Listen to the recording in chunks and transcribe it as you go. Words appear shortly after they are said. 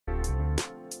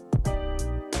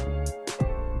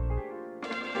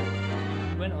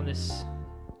went on this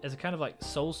as a kind of like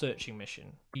soul searching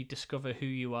mission. You discover who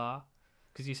you are,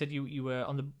 because you said you were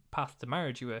on the path to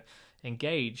marriage, you were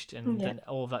engaged, and Yeah. then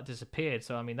all of that disappeared.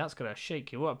 So I mean, that's gonna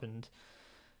shake you up. And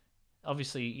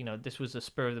obviously, this was a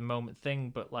spur of the moment thing.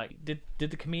 But like, did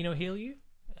the Camino heal you?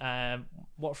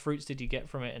 What fruits did you get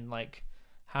from it, and like,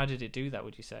 how did it do that?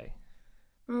 Would you say?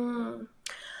 Mm.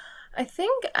 I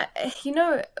think,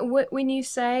 when you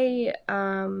say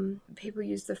people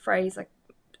use the phrase like,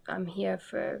 I'm here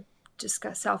for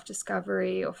self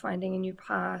discovery or finding a new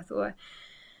path, or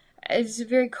it's a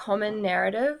very common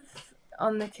narrative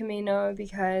on the Camino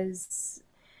because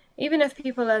even if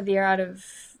people are there out of,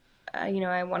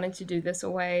 I wanted to do this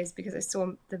always because I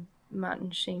saw the Martin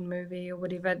Sheen movie or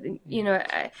whatever,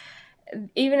 Yeah.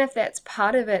 even if that's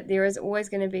part of it, there is always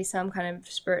going to be some kind of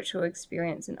spiritual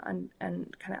experience and kind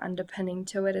of underpinning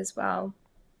to it as well.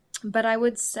 But I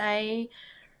would say,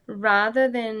 rather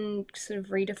than sort of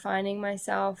redefining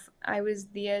myself, I was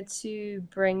there to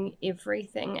bring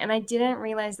everything. And I didn't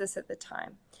realize this at the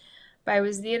time, but I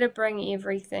was there to bring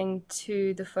everything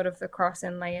to the foot of the cross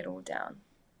and lay it all down.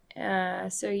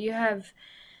 So you have,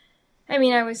 I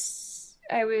mean, I was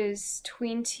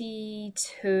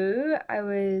 22. I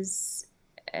was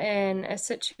in a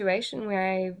situation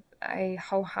where I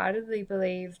wholeheartedly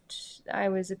believed I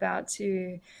was about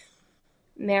to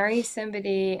marry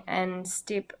somebody and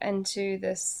step into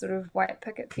this sort of white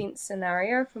picket fence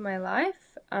scenario for my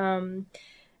life. And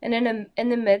in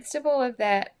the midst of all of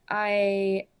that,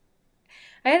 I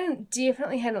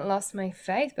definitely hadn't lost my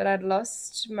faith, but I'd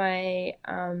lost my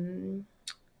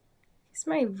it's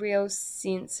my real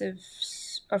sense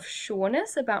of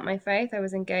sureness about my faith. I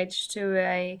was engaged to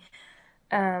a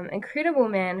incredible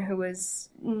man who was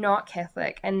not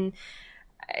Catholic, and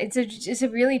it's a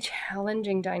really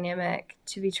challenging dynamic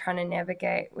to be trying to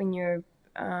navigate when you're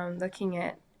looking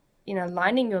at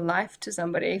lining your life to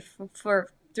somebody for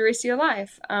the rest of your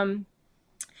life. And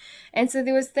so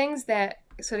there was things that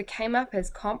sort of came up as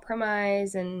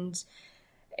compromise, and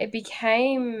it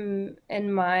became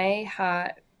in my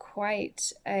heart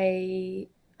quite a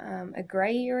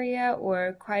grey area,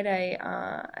 or quite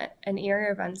an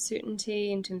area of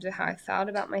uncertainty in terms of how I felt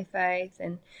about my faith.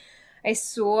 And I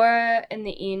saw in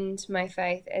the end my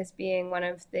faith as being one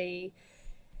of the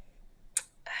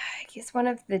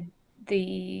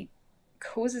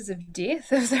causes of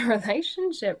death of the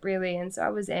relationship, really. And so I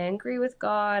was angry with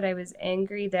God. I was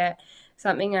angry that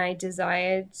something I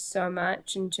desired so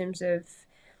much in terms of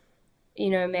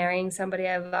marrying somebody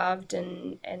I loved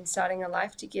and starting a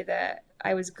life together,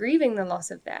 I was grieving the loss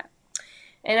of that.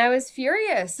 And I was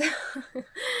furious,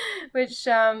 which,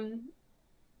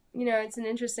 it's an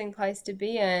interesting place to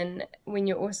be in when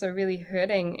you're also really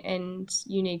hurting and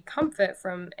you need comfort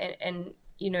from and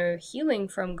healing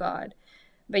from God,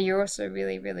 but you're also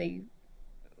really, really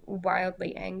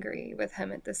wildly angry with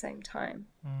Him at the same time.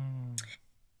 Mm.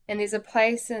 And there's a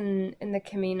place in the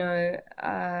Camino,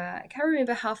 I can't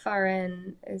remember how far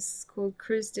in, it's called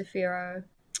Cruz de Fierro.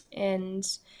 And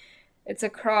it's a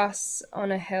cross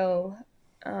on a hill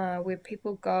where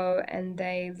people go and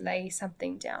they lay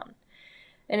something down.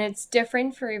 And it's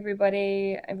different for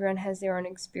everybody. Everyone has their own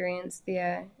experience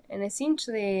there. And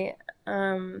essentially,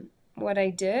 what I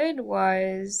did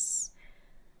was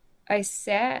I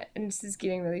sat, and this is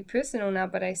getting really personal now,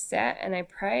 but I sat and I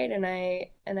prayed and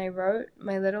I wrote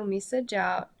my little message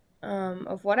out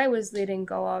of what I was letting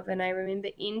go of. And I remember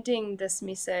ending this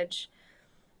message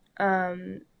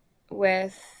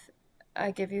with,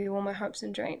 I give you all my hopes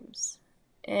and dreams.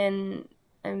 And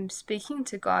I'm speaking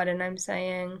to God and I'm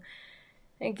saying,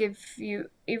 I give you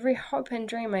every hope and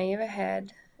dream I ever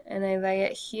had, and I lay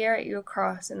it here at your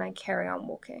cross and I carry on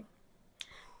walking.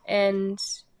 And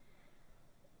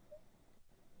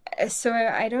so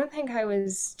I don't think I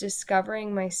was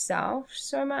discovering myself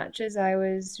so much as I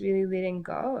was really letting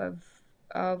go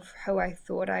of who I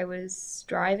thought I was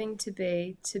striving to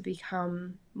be, to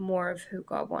become more of who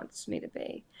God wants me to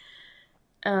be.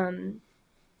 Um,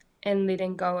 and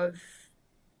letting go of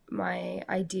my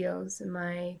ideals and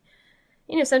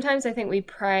sometimes I think we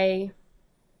pray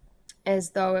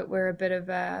as though it were a bit of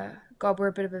a God were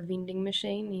a bit of a vending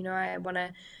machine. I want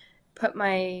to put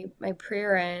my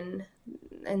prayer in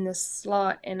this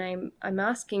slot, and I'm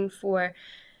asking for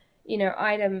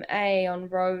item A on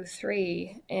row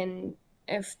 3, and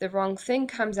if the wrong thing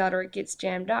comes out or it gets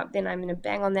jammed up, then I'm going to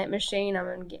bang on that machine. I'm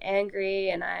going to get angry,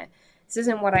 and this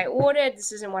isn't what I ordered.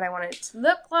 This isn't what I want it to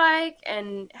look like,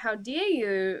 and how dare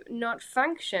you not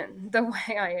function the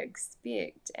way I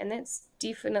expect. And that's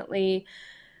definitely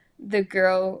the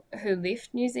girl who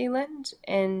left New Zealand.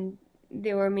 And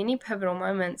there were many pivotal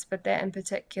moments, but that in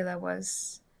particular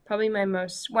was probably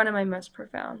one of my most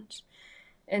profound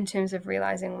in terms of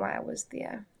realizing why I was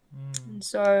there. And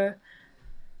so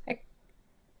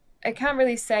I can't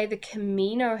really say the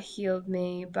Camino healed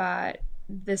me, but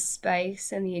the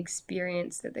space and the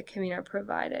experience that the Camino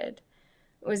provided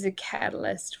was a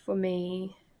catalyst for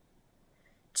me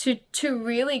to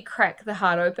really crack the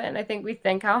heart open. I think we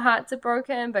think our hearts are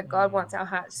broken, but God wants our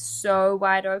hearts so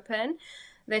wide open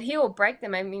that He will break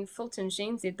them. I mean, Fulton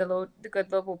J said the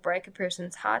good Lord will break a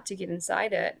person's heart to get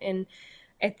inside it. And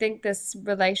I think this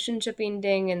relationship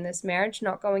ending and this marriage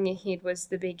not going ahead was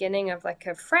the beginning of like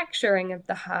a fracturing of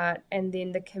the heart, and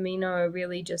then the Camino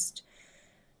really just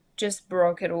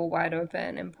broke it all wide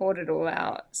open and poured it all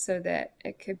out so that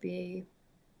it could be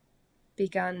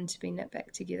begun to be knit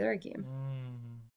back together again.